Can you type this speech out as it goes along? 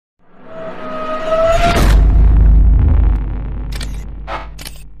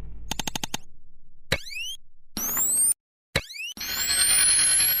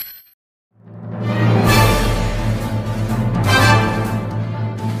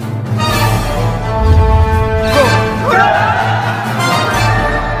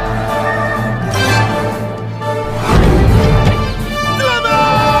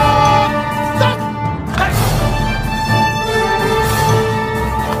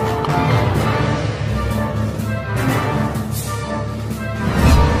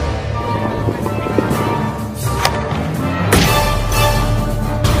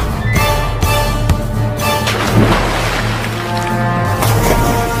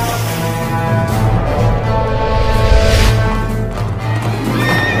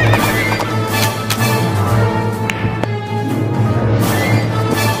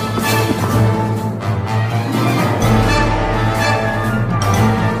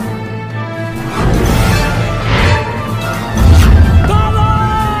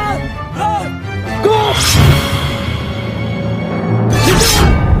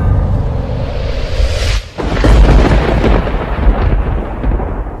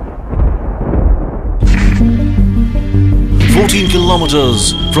14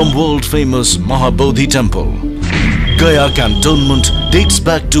 kilometers from world-famous Mahabodhi Temple. Gaya cantonment dates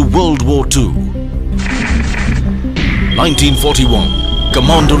back to World War II. 1941,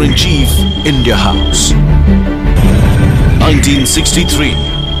 Commander-in-Chief, India House. 1963,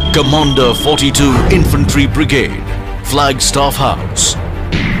 Commander 42 Infantry Brigade, Flagstaff House.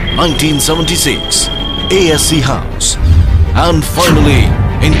 1976, ASC House. And finally,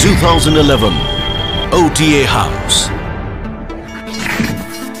 in 2011, OTA House.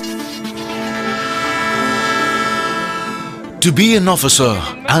 To be an officer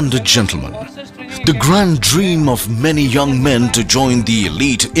and a gentleman, the grand dream of many young men to join the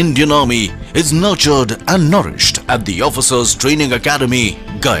elite Indian Army is nurtured and nourished at the Officers Training Academy,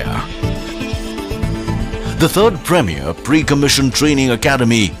 Gaya. The third premier pre-commissioned training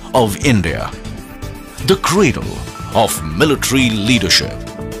academy of India. The cradle of military leadership.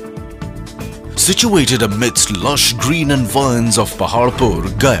 Situated amidst lush green environs of Paharpur,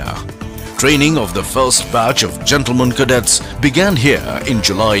 Gaya, training of the first batch of gentlemen cadets began here in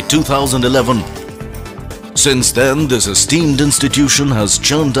July 2011. Since then, this esteemed institution has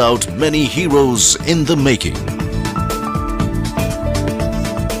churned out many heroes in the making.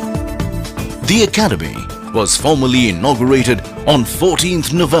 The academy was formally inaugurated on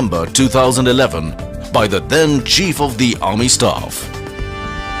 14th November 2011 by the then Chief of the Army Staff.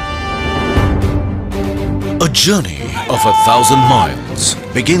 A journey of 1,000 miles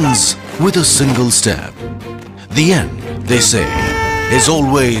begins with a single step. The end, they say, is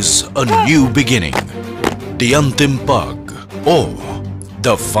always a new beginning. The Antim Pag, or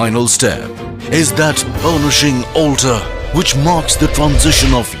the final step, is that burnishing altar which marks the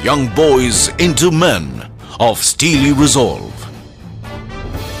transition of young boys into men of steely resolve.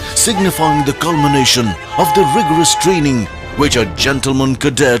 Signifying the culmination of the rigorous training which a gentleman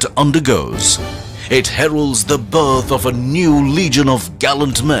cadet undergoes, it heralds the birth of a new legion of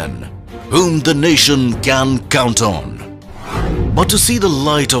gallant men whom the nation can count on. But to see the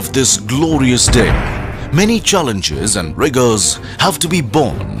light of this glorious day, many challenges and rigors have to be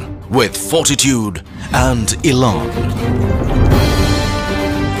borne with fortitude and elan.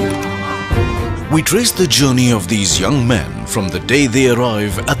 We trace the journey of these young men from the day they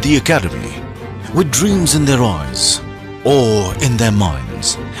arrive at the academy, with dreams in their eyes, awe in their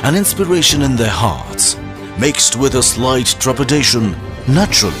minds, and inspiration in their hearts, mixed with a slight trepidation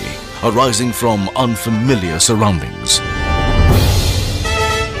naturally arising from unfamiliar surroundings.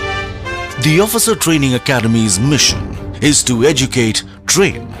 The Officer Training Academy's mission is to educate,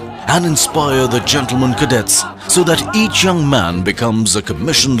 train, and inspire the gentlemen cadets so that each young man becomes a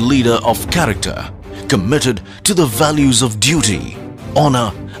commissioned leader of character, committed to the values of duty,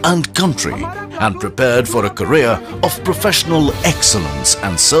 honor, and country, and prepared for a career of professional excellence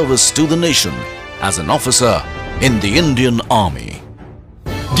and service to the nation as an officer in the Indian Army.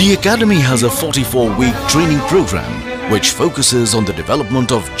 The Academy has a 44-week training program which focuses on the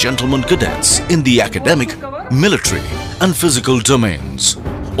development of gentlemen cadets in the academic, military, and physical domains,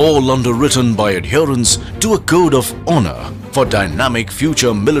 all underwritten by adherence to a code of honor for dynamic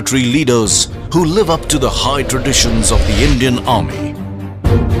future military leaders who live up to the high traditions of the Indian Army.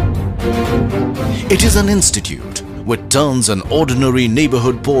 It is an institute which turns an ordinary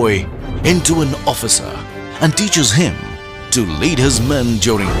neighborhood boy into an officer and teaches him to lead his men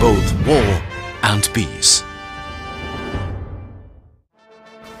during both war and peace.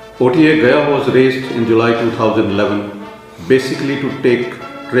 OTA Gaya was raised in July 2011 basically to take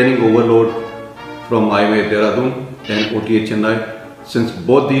training overload from IMA Dehradun and OTA Chennai, since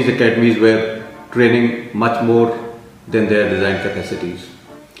both these academies were training much more than their design capacities.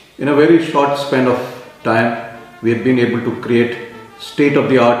 In a very short span of time, we have been able to create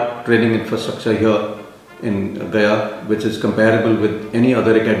state-of-the-art training infrastructure here in Gaya, which is comparable with any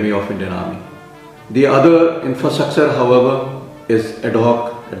other academy of Indian Army. The other infrastructure, however, is ad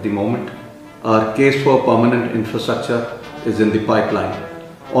hoc at the moment. Our case for permanent infrastructure is in the pipeline.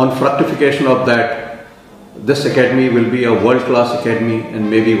 On fructification of that, this academy will be a world-class academy and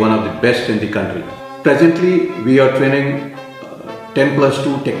maybe one of the best in the country. Presently, we are training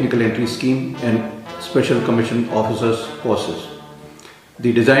 10+2 technical entry scheme and special commissioned officers courses.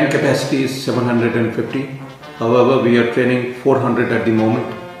 The design capacity is 750. However, we are training 400 at the moment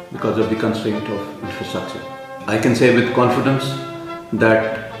because of the constraint of infrastructure. I can say with confidence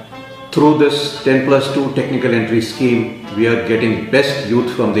that through this 10+2 technical entry scheme, we are getting best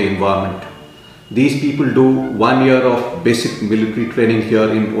youth from the environment. These people do 1 year of basic military training here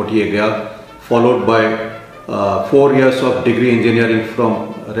in OTA Gaya, followed by 4 years of degree engineering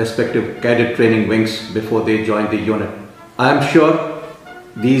from respective cadet training wings before they join the unit. I am sure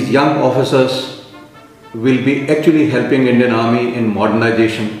these young officers will be actually helping Indian Army in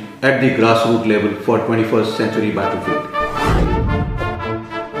modernization at the grassroots level for 21st century battlefield.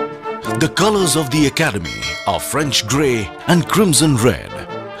 The colors of the Academy are French grey and crimson red,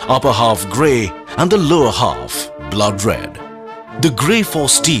 upper half grey and the lower half blood red. The grey for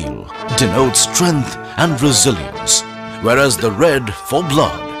steel denotes strength and resilience, whereas the red for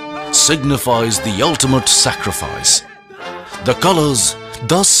blood signifies the ultimate sacrifice. The colors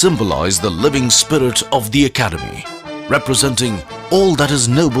thus symbolize the living spirit of the Academy, representing all that is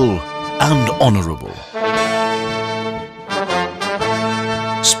noble and honorable.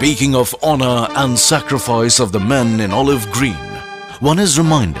 Speaking of honor and sacrifice of the men in olive green, one is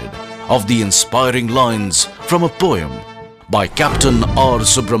reminded of the inspiring lines from a poem by Captain R.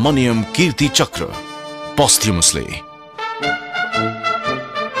 Subramaniam Kirti Chakra, posthumously.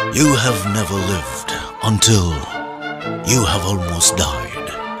 You have never lived until you have almost died.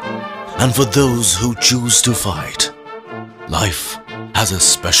 And for those who choose to fight, life has a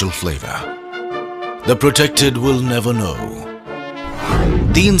special flavor. The protected will never know.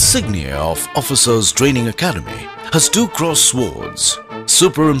 The insignia of Officers Training Academy has two cross swords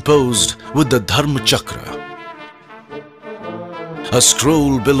superimposed with the Dharma Chakra. A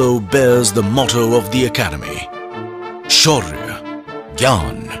scroll below bears the motto of the Academy, Shaurya,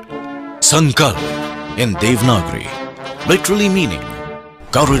 Gyan, Sankalp in Devanagari, literally meaning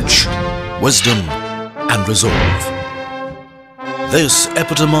courage, wisdom and resolve. This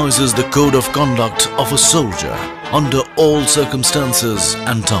epitomizes the code of conduct of a soldier under all circumstances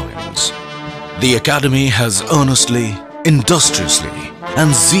and times. The Academy has earnestly, industriously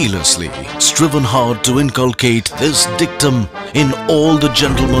and zealously striven hard to inculcate this dictum in all the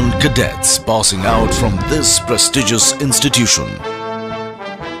gentlemen cadets passing out from this prestigious institution.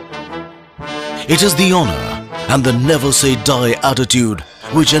 It is the honor and the never say die attitude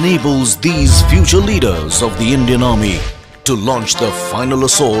which enables these future leaders of the Indian Army to launch the final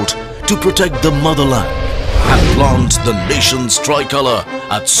assault to protect the motherland and plant the nation's tricolor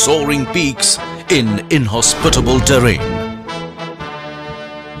at soaring peaks in inhospitable terrain.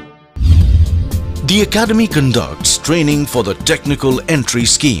 The Academy conducts training for the Technical Entry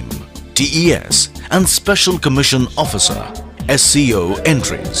Scheme (TES) and Special Commission Officer (SCO)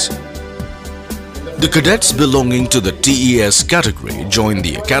 entries. The cadets belonging to the TES category join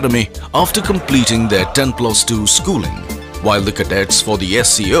the Academy after completing their 10+2 schooling, while the cadets for the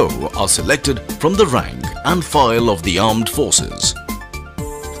SCO are selected from the rank and file of the armed forces.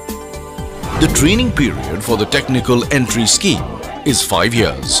 The training period for the Technical Entry Scheme is 5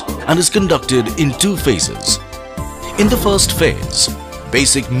 years and is conducted in 2 phases. In the first phase,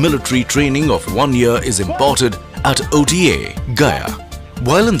 basic military training of 1 year is imparted at OTA, Gaya,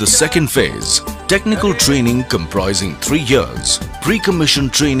 while in the second phase, technical training comprising 3 years, pre-commission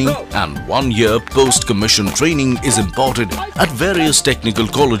training and 1 year post-commission training is imparted at various technical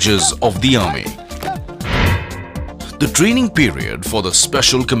colleges of the Army. The training period for the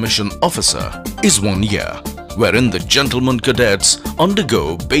Special Commission Officer is 1 year, wherein the gentlemen cadets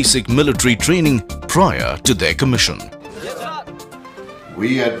undergo basic military training prior to their commission.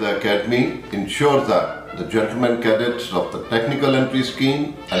 We at the Academy ensure that the gentlemen cadets of the Technical Entry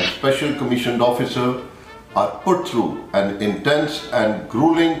Scheme and Special Commissioned Officer are put through an intense and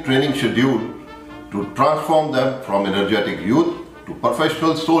grueling training schedule to transform them from energetic youth to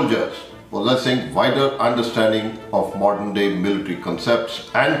professional soldiers possessing wider understanding of modern-day military concepts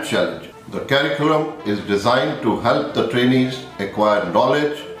and challenges. The curriculum is designed to help the trainees acquire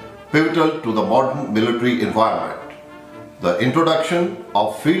knowledge pivotal to the modern military environment. The introduction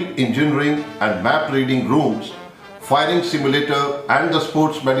of field engineering and map reading rooms, firing simulator and the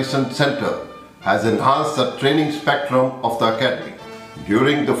sports medicine center has enhanced the training spectrum of the Academy.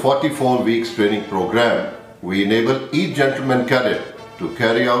 During the 44 weeks training program, we enable each gentleman cadet to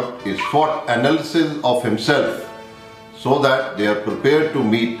carry out a SWOT analysis of himself so that they are prepared to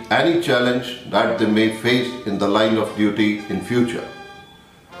meet any challenge that they may face in the line of duty in future.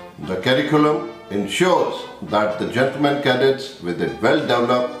 The curriculum ensures that the gentleman cadets with a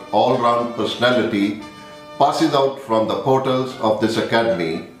well-developed all-round personality passes out from the portals of this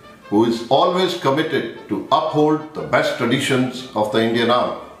academy, who is always committed to uphold the best traditions of the Indian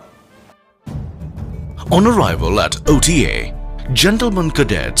Army. On arrival at OTA, gentlemen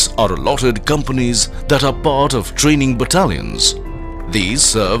cadets are allotted companies that are part of training battalions. These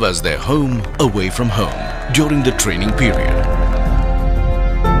serve as their home away from home during the training period.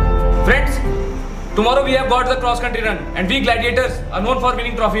 Friends, tomorrow we have got the cross-country run and we gladiators are known for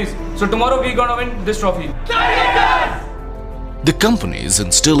winning trophies. So tomorrow we gonna win this trophy. Gladiators! The companies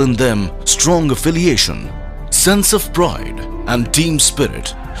instill in them strong affiliation, sense of pride and team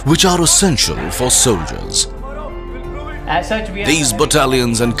spirit which are essential for soldiers. As such, These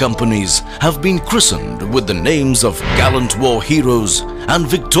battalions and companies have been christened with the names of gallant war heroes and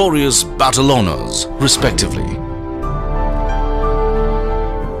victorious battle honors, respectively.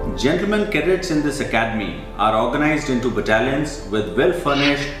 Gentlemen cadets in this academy are organized into battalions with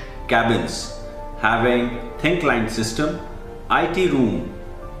well-furnished cabins, having think-line system, IT room,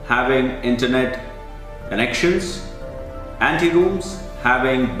 having internet connections, ante-rooms,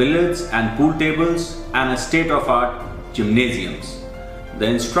 having billiards and pool tables, and a state-of-art gymnasiums. The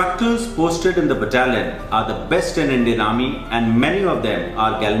instructors posted in the battalion are the best in Indian Army, and many of them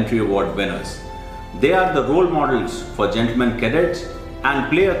are gallantry award winners. They are the role models for gentlemen cadets and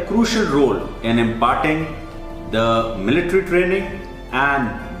play a crucial role in imparting the military training,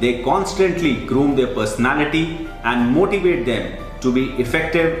 and they constantly groom their personality and motivate them to be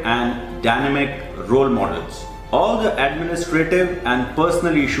effective and dynamic role models. All the administrative and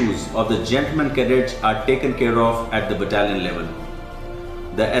personal issues of the gentlemen cadets are taken care of at the battalion level.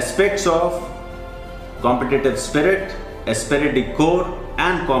 The aspects of competitive spirit, esprit de corps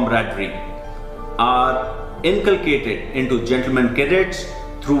and camaraderie are inculcated into gentlemen cadets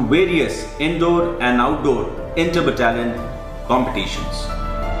through various indoor and outdoor inter-battalion competitions.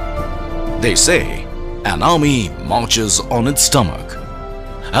 They say an army marches on its stomach.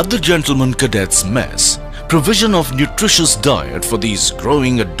 At the Gentlemen Cadets Mess, provision of nutritious diet for these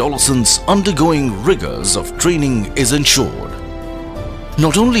growing adolescents undergoing rigors of training is ensured.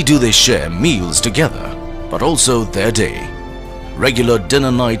 Not only do they share meals together, but also their day. Regular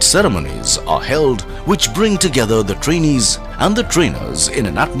dinner night ceremonies are held which bring together the trainees and the trainers in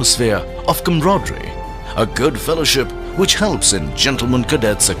an atmosphere of camaraderie, a good fellowship which helps in gentlemen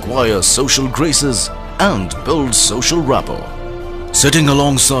cadets acquire social graces and build social rapport. Sitting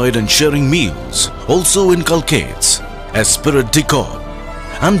alongside and sharing meals also inculcates esprit de corps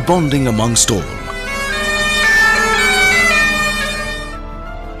and bonding amongst all.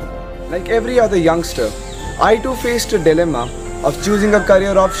 Like every other youngster, I too faced a dilemma of choosing a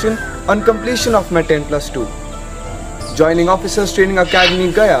career option on completion of my 10+2. Joining Officers Training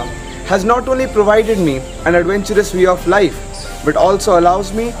Academy Gaya has not only provided me an adventurous way of life, but also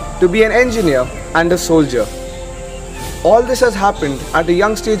allows me to be an engineer and a soldier. All this has happened at a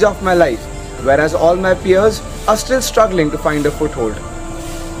young stage of my life, whereas all my peers are still struggling to find a foothold.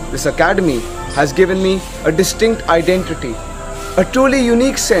 This academy has given me a distinct identity, a truly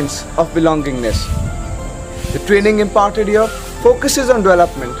unique sense of belongingness. The training imparted here focuses on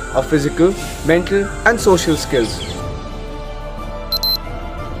development of physical, mental and social skills.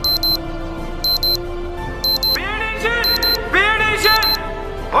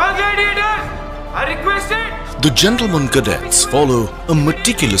 All gladiators are requested. The gentlemen cadets follow a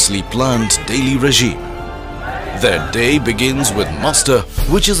meticulously planned daily regime. Their day begins with muster,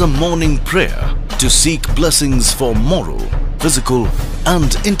 which is a morning prayer to seek blessings for moral, physical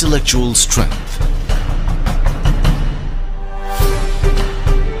and intellectual strength.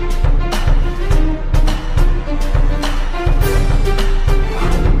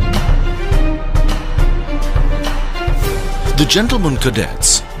 The gentlemen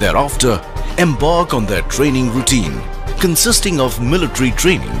cadets thereafter embark on their training routine consisting of military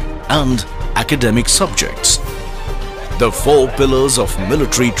training and academic subjects. The 4 pillars of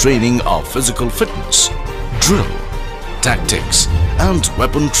military training are physical fitness, drill, tactics and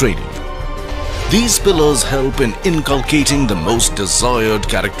weapon training. These pillars help in inculcating the most desired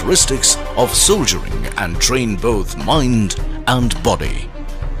characteristics of soldiering and train both mind and body.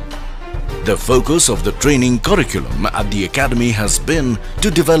 The focus of the training curriculum at the academy has been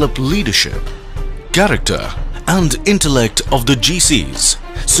to develop leadership, character and intellect of the GCs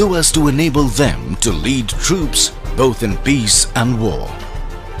so as to enable them to lead troops both in peace and war.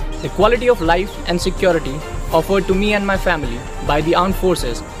 The quality of life and security offered to me and my family by the armed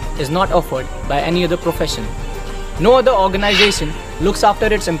forces is not offered by any other profession. No other organization looks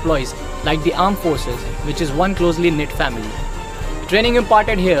after its employees like the armed forces, which is one closely knit family. Training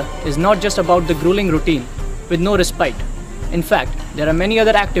imparted here is not just about the grueling routine with no respite. In fact, there are many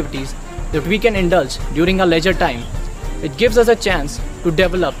other activities that we can indulge during our leisure time. It gives us a chance to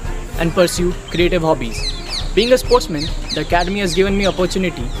develop and pursue creative hobbies. Being a sportsman, the academy has given me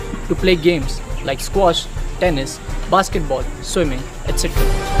opportunity to play games like squash, tennis, basketball, swimming, etc.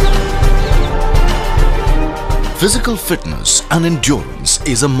 Physical fitness and endurance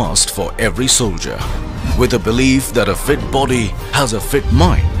is a must for every soldier. With a belief that a fit body has a fit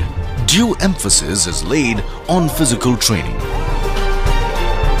mind, due emphasis is laid on physical training.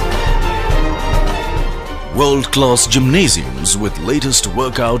 World-class gymnasiums with latest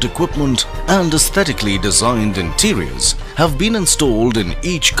workout equipment and aesthetically designed interiors have been installed in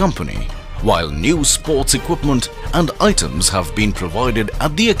each company, while new sports equipment and items have been provided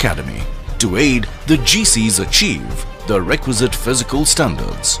at the academy to aid the GCs achieve the requisite physical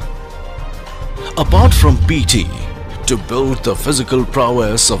standards. Apart from PT, to build the physical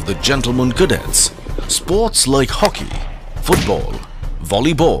prowess of the gentlemen cadets, sports like hockey, football,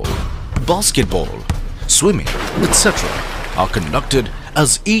 volleyball, basketball, swimming, etc. are conducted,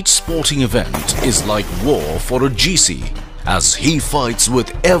 as each sporting event is like war for a GC, as he fights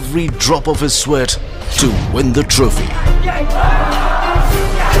with every drop of his sweat to win the trophy.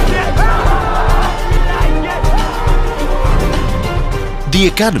 The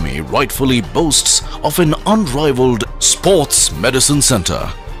Academy rightfully boasts of an unrivaled sports medicine center,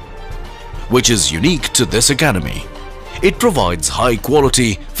 which is unique to this academy. It provides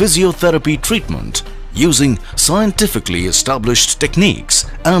high-quality physiotherapy treatment using scientifically established techniques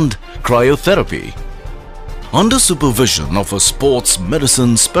and cryotherapy. Under supervision of a sports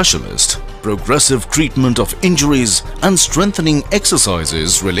medicine specialist, progressive treatment of injuries and strengthening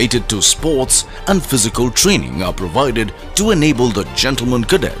exercises related to sports and physical training are provided to enable the gentlemen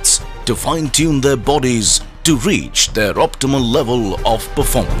cadets to fine-tune their bodies to reach their optimal level of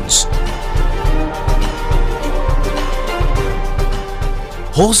performance.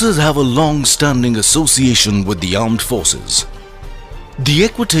 Horses have a long-standing association with the armed forces. The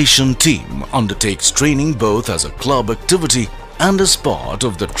equitation team undertakes training both as a club activity and as part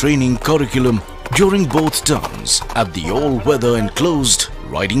of the training curriculum during both terms at the all-weather enclosed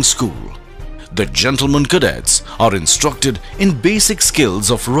riding school. The gentlemen cadets are instructed in basic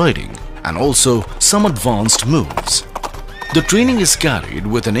skills of riding and also some advanced moves. The training is carried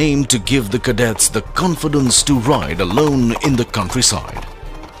with an aim to give the cadets the confidence to ride alone in the countryside.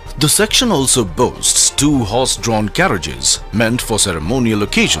 The section also boasts 2 horse-drawn carriages meant for ceremonial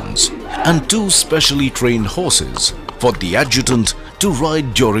occasions and 2 specially trained horses for the adjutant to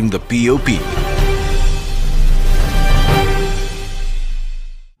ride during the POP.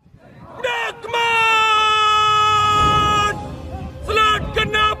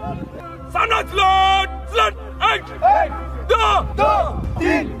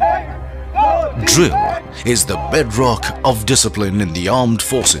 Drill is the bedrock of discipline in the armed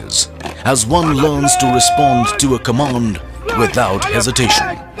forces, as one learns to respond to a command without hesitation.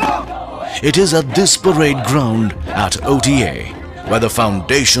 It is at this parade ground at OTA where the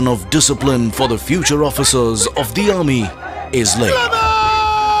foundation of discipline for the future officers of the army is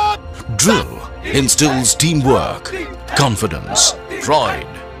laid. Drill instills teamwork, confidence, pride,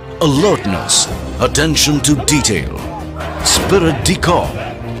 alertness, attention to detail, spirit de corps,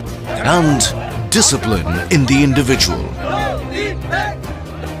 and discipline in the individual.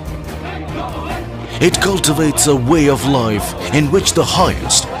 It cultivates a way of life in which the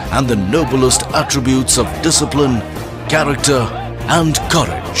highest and the noblest attributes of discipline, character, and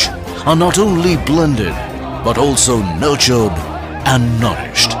courage are not only blended but also nurtured and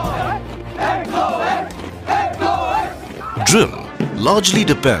nourished. Drill largely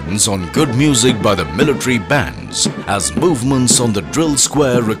depends on good music by the military bands, as movements on the drill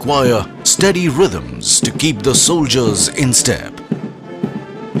square require steady rhythms to keep the soldiers in step.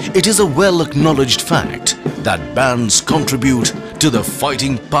 It is a well-acknowledged fact that bands contribute to the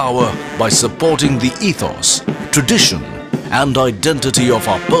fighting power by supporting the ethos, tradition, and identity of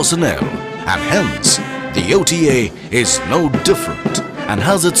our personnel, and hence the OTA is no different and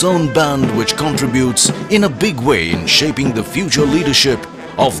has its own band which contributes in a big way in shaping the future leadership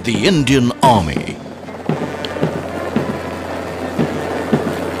of the Indian Army.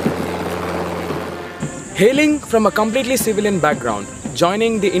 Hailing from a completely civilian background,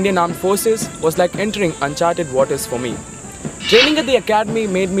 joining the Indian Armed Forces was like entering uncharted waters for me. Training at the academy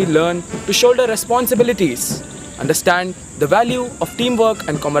made me learn to shoulder responsibilities, understand the value of teamwork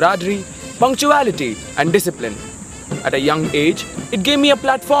and camaraderie, punctuality and discipline. At a young age, it gave me a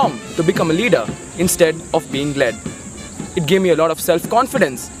platform to become a leader instead of being led. It gave me a lot of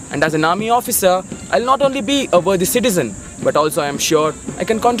self-confidence, and as an army officer, I'll not only be a worthy citizen, but also I am sure I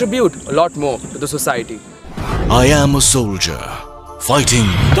can contribute a lot more to the society. I am a soldier. Fighting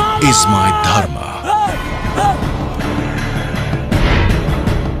is my dharma.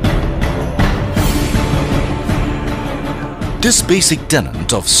 This basic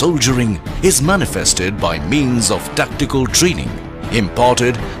tenet of soldiering is manifested by means of tactical training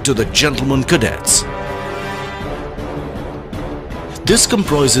imparted to the gentlemen cadets. This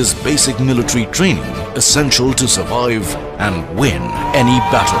comprises basic military training essential to survive and win any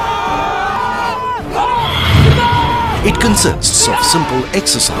battle. It consists of simple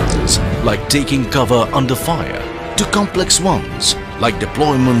exercises like taking cover under fire, to complex ones like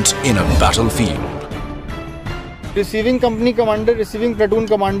deployment in a battlefield. Receiving company commander, receiving platoon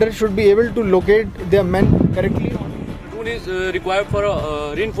commander should be able to locate their men correctly. Platoon is required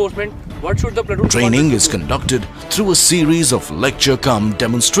for reinforcement. What should the platoon Training is conducted through a series of lecture-cum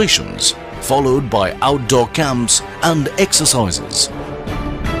demonstrations, followed by outdoor camps and exercises.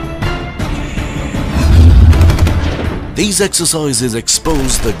 These exercises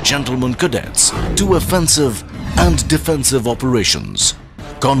expose the gentlemen cadets to offensive and defensive operations,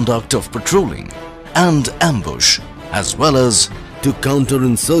 conduct of patrolling and ambush, as well as to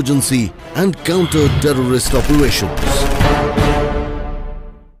counter-insurgency and counter-terrorist operations.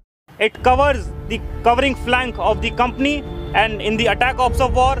 It covers the covering flank of the company, and in the attack ops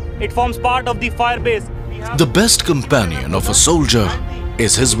of war, it forms part of the fire base. The best companion of a soldier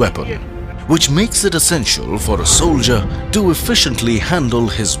is his weapon, which makes it essential for a soldier to efficiently handle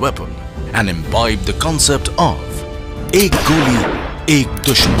his weapon and imbibe the concept of Ek Goli, Ek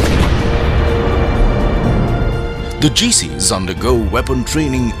Dushman. The GCs undergo weapon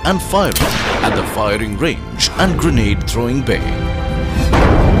training and firing at the firing range and grenade throwing bay.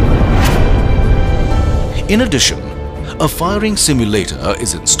 In addition, a firing simulator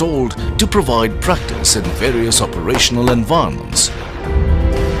is installed to provide practice in various operational environments.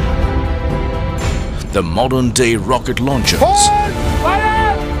 The modern-day rocket launchers,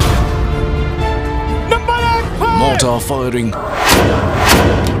 mortar firing,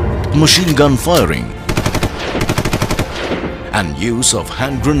 machine gun firing, and use of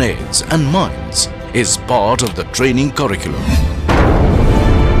hand grenades and mines is part of the training curriculum.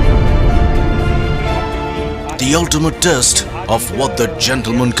 The ultimate test of what the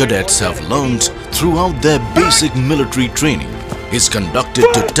gentlemen cadets have learned throughout their basic military training is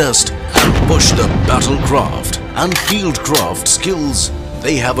conducted to test and push the battlecraft and fieldcraft skills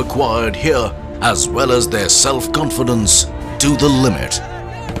they have acquired here, as well as their self-confidence, to the limit.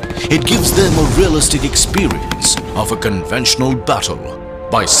 It gives them a realistic experience of a conventional battle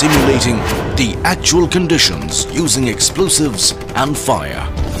by simulating the actual conditions using explosives and fire.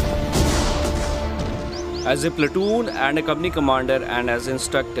 As a platoon and a company commander and as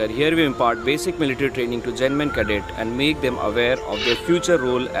instructor, here we impart basic military training to gentlemen cadet and make them aware of their future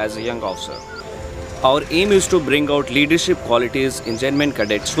role as a young officer. Our aim is to bring out leadership qualities in gentlemen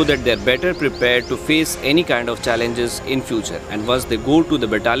cadets so that they are better prepared to face any kind of challenges in future, and once they go to the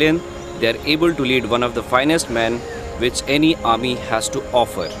battalion, they are able to lead one of the finest men which any army has to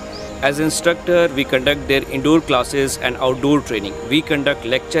offer. As instructor, we conduct their indoor classes and outdoor training. We conduct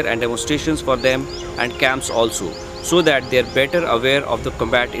lecture and demonstrations for them and camps also, so that they are better aware of the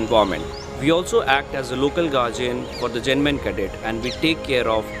combat environment. We also act as a local guardian for the gentlemen cadet, and we take care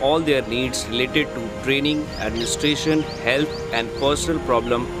of all their needs related to training, administration, health and personal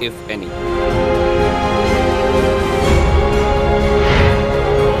problem if any.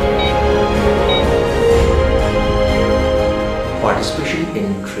 Participation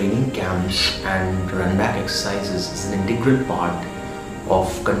in training camps and run-back exercises is an integral part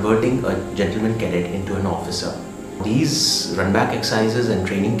of converting a gentleman cadet into an officer. These run-back exercises and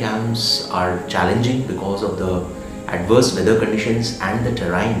training camps are challenging because of the adverse weather conditions and the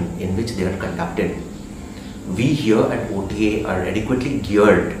terrain in which they are conducted. We here at OTA are adequately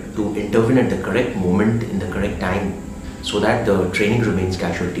geared to intervene at the correct moment in the correct time so that the training remains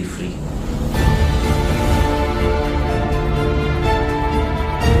casualty-free.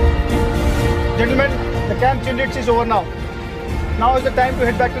 Gentlemen, the camp change is over now. Now is the time to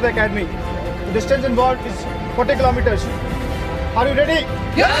head back to the academy. The distance involved is 40 kilometers. Are you ready?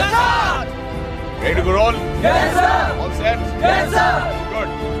 Yes, sir! Ready to go roll? Yes, sir! All set? Yes, sir! Good.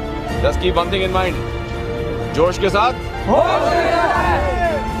 Just keep one thing in mind. जोश के साथ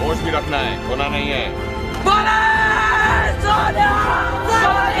होश भी रखना है, खोना नहीं है.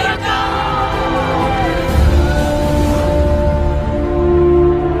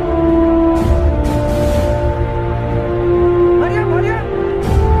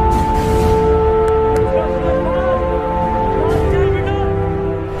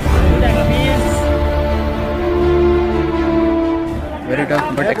 Very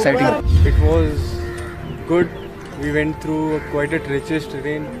tough but exciting. It was good. We went through quite a treacherous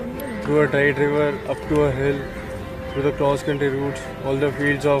terrain, through a tight river, up to a hill, through the cross-country routes, all the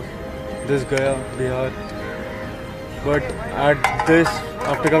fields of this Gaya, Bihar. But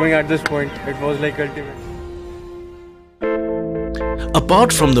after coming at this point, it was like ultimate.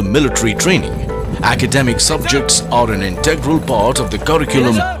 Apart from the military training, academic subjects are an integral part of the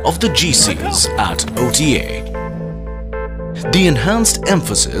curriculum of the GCs at OTA. The enhanced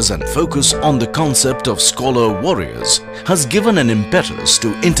emphasis and focus on the concept of scholar warriors has given an impetus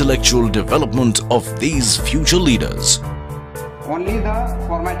to intellectual development of these future leaders. Only the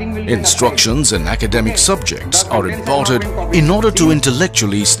formatting will Instructions in academic subjects are imparted in order to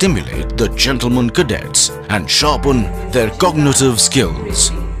intellectually stimulate the gentlemen cadets and sharpen their cognitive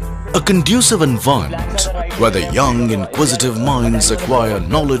skills. A conducive environment where the young, inquisitive minds acquire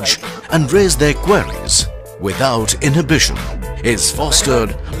knowledge and raise their queries without inhibition is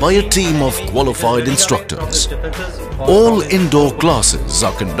fostered by a team of qualified instructors. All indoor classes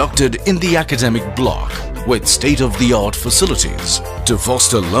are conducted in the academic block with state-of-the-art facilities to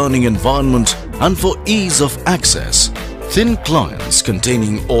foster learning environment and for ease of access. Thin clients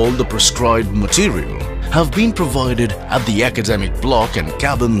containing all the prescribed material have been provided at the academic block and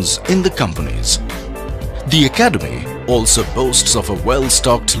cabins in the companies. The academy also boasts of a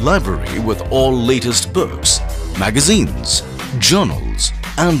well-stocked library with all latest books, magazines, journals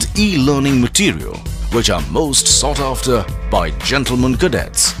and e-learning material which are most sought after by gentlemen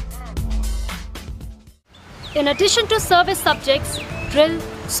cadets. In addition to service subjects, drill,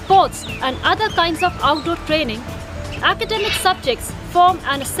 sports and other kinds of outdoor training, academic subjects form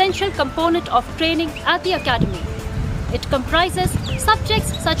an essential component of training at the academy. It comprises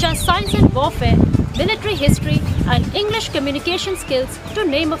subjects such as science and warfare, military history and English communication skills, to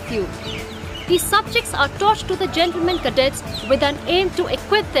name a few. These subjects are taught to the gentlemen cadets with an aim to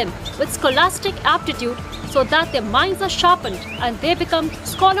equip them with scholastic aptitude so that their minds are sharpened and they become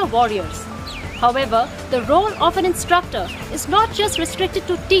scholar warriors. However, the role of an instructor is not just restricted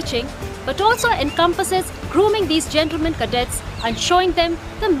to teaching, but also encompasses grooming these gentlemen cadets and showing them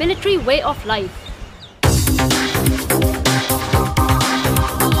the military way of life.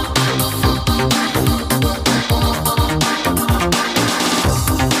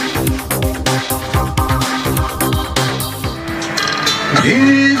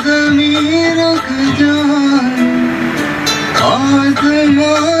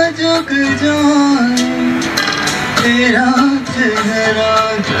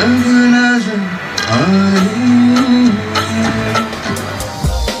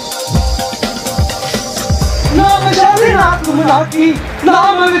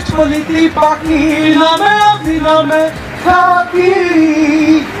 नाम विच पलिती पाकी नाम अपनी नाम खाकी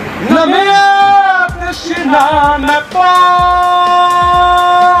नाम कृष्णा मैं पाऊं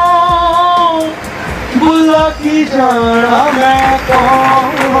बुला की जाना मैं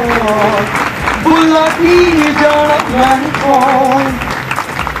कौन बुला की जाना मैं कौन.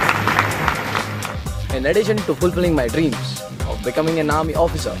 In addition to fulfilling my dreams of becoming an army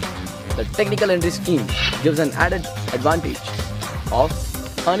officer, the technical entry scheme gives an added advantage of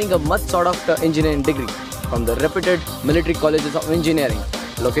earning a much sought after engineering degree from the reputed military colleges of engineering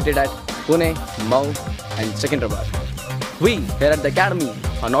located at Pune, Mau and Secunderabad. We here at the academy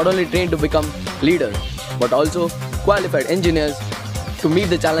are not only trained to become leaders but also qualified engineers to meet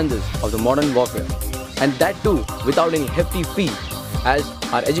the challenges of the modern warfare, and that too without any hefty fee, as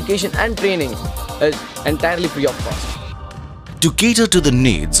our education and training is entirely free of cost. To cater to the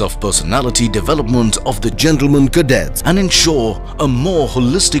needs of personality development of the gentlemen cadets and ensure a more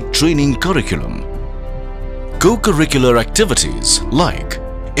holistic training curriculum, co-curricular activities like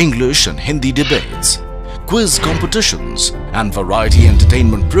English and Hindi debates, quiz competitions and variety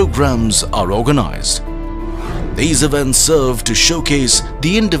entertainment programs are organized. These events serve to showcase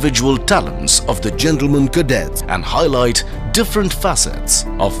the individual talents of the gentlemen cadets and highlight different facets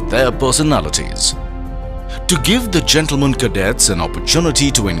of their personalities. To give the gentlemen cadets an opportunity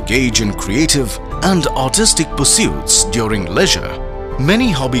to engage in creative and artistic pursuits during leisure,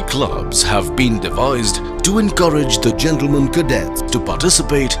 many hobby clubs have been devised to encourage the gentlemen cadets to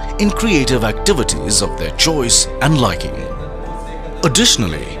participate in creative activities of their choice and liking.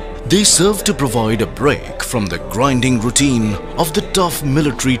 Additionally, they serve to provide a break from the grinding routine of the tough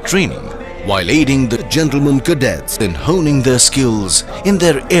military training while aiding the gentlemen cadets in honing their skills in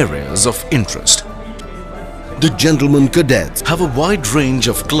their areas of interest. The gentlemen cadets have a wide range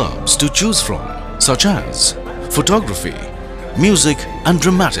of clubs to choose from, such as photography, music and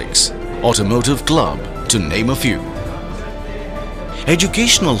dramatics, automotive club, to name a few.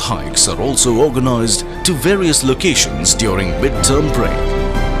 Educational hikes are also organized to various locations during mid-term break.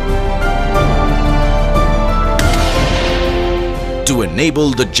 To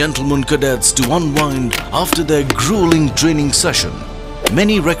enable the gentlemen cadets to unwind after their grueling training session,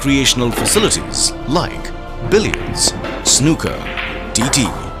 many recreational facilities like billiards, snooker, TT,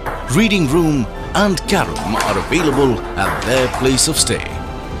 reading room and carom are available at their place of stay.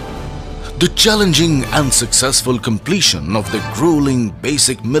 The challenging and successful completion of the grueling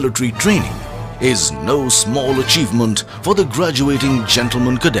basic military training is no small achievement for the graduating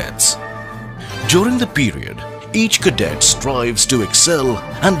gentlemen cadets. During the period, each cadet strives to excel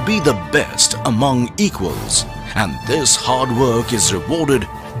and be the best among equals, and this hard work is rewarded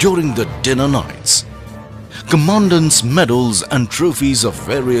during the dinner nights. Commandants' medals and trophies of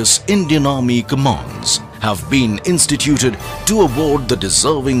various Indian Army commands have been instituted to award the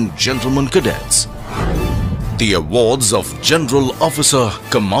deserving gentlemen cadets. The awards of General Officer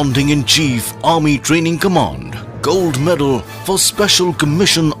Commanding-in-Chief Army Training Command, Gold Medal for Special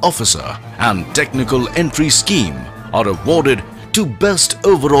Commission Officer and Technical Entry Scheme are awarded to Best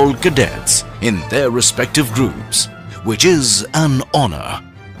Overall Cadets in their respective groups, which is an honor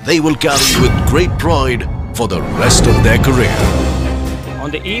they will carry with great pride for the rest of their career.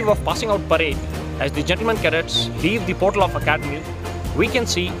 On the eve of passing out parade, as the gentlemen cadets leave the portal of Academy, we can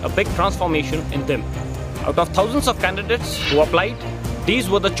see a big transformation in them. Out of thousands of candidates who applied, these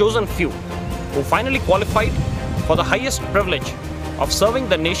were the chosen few who finally qualified for the highest privilege of serving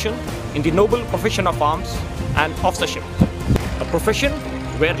the nation in the noble profession of arms and officership. A profession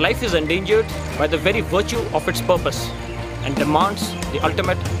where life is endangered by the very virtue of its purpose and demands the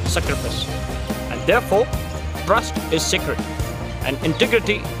ultimate sacrifice. And therefore, trust is sacred and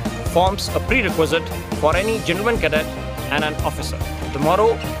integrity forms a prerequisite for any gentleman cadet and an officer.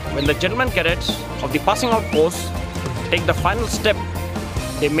 Tomorrow, when the gentlemen cadets of the passing out course take the final step,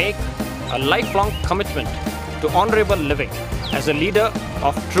 they make a lifelong commitment to honorable living as a leader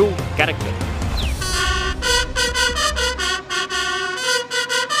of true character.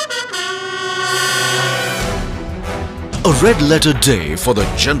 A red letter day for the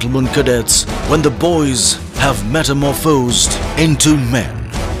gentlemen cadets when the boys have metamorphosed into men.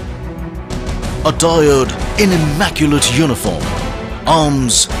 Attired in immaculate uniform,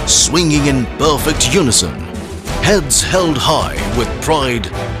 arms swinging in perfect unison, heads held high with pride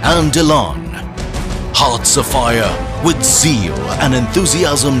and elan, hearts afire with zeal and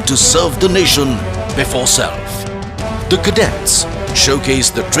enthusiasm to serve the nation before self. The cadets showcase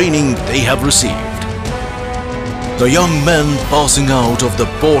the training they have received. The young men passing out of the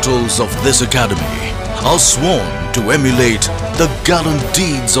portals of this academy are sworn to emulate the gallant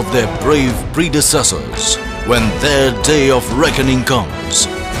deeds of their brave predecessors when their day of reckoning comes,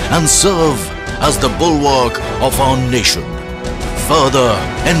 and serve as the bulwark of our nation, further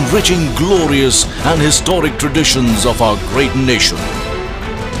enriching glorious and historic traditions of our great nation.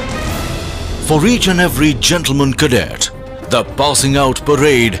 For each and every gentleman cadet, the passing out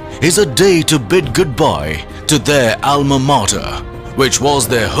parade is a day to bid goodbye to their alma mater, which was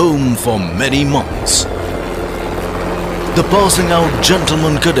their home for many months. The passing out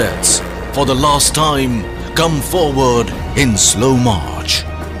gentlemen cadets, for the last time, come forward in slow march,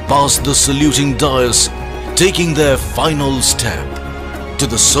 past the saluting dais, taking their final step to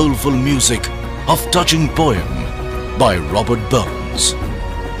the soulful music of touching poem by Robert Burns.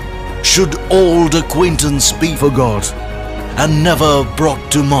 Should old acquaintance be forgot and never brought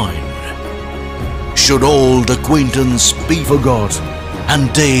to mind? Should old acquaintance be forgot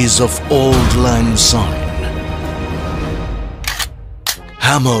and days of auld lang syne?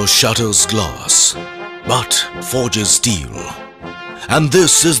 Hammer shatters glass, but forges steel. And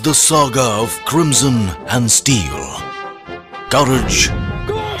this is the saga of crimson and steel. Courage,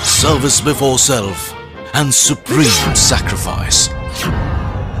 service before self, and supreme sacrifice.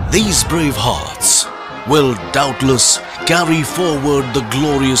 These brave hearts will doubtless carry forward the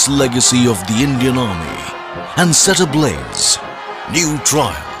glorious legacy of the Indian Army and set ablaze new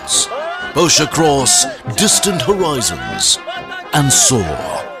trials, push across distant horizons, and soar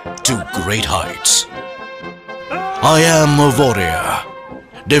to great heights. I am a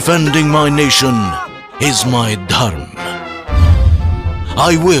warrior. Defending my nation is my dharma.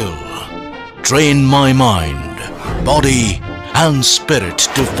 I will train my mind, body, and spirit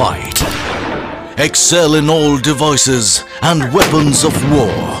to fight. Excel in all devices and weapons of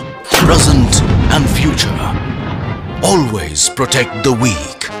war, present and future. Always protect the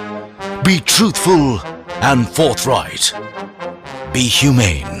weak. Be truthful and forthright. Be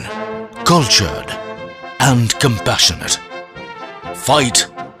humane, cultured, and compassionate. Fight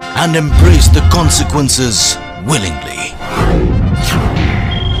and embrace the consequences willingly.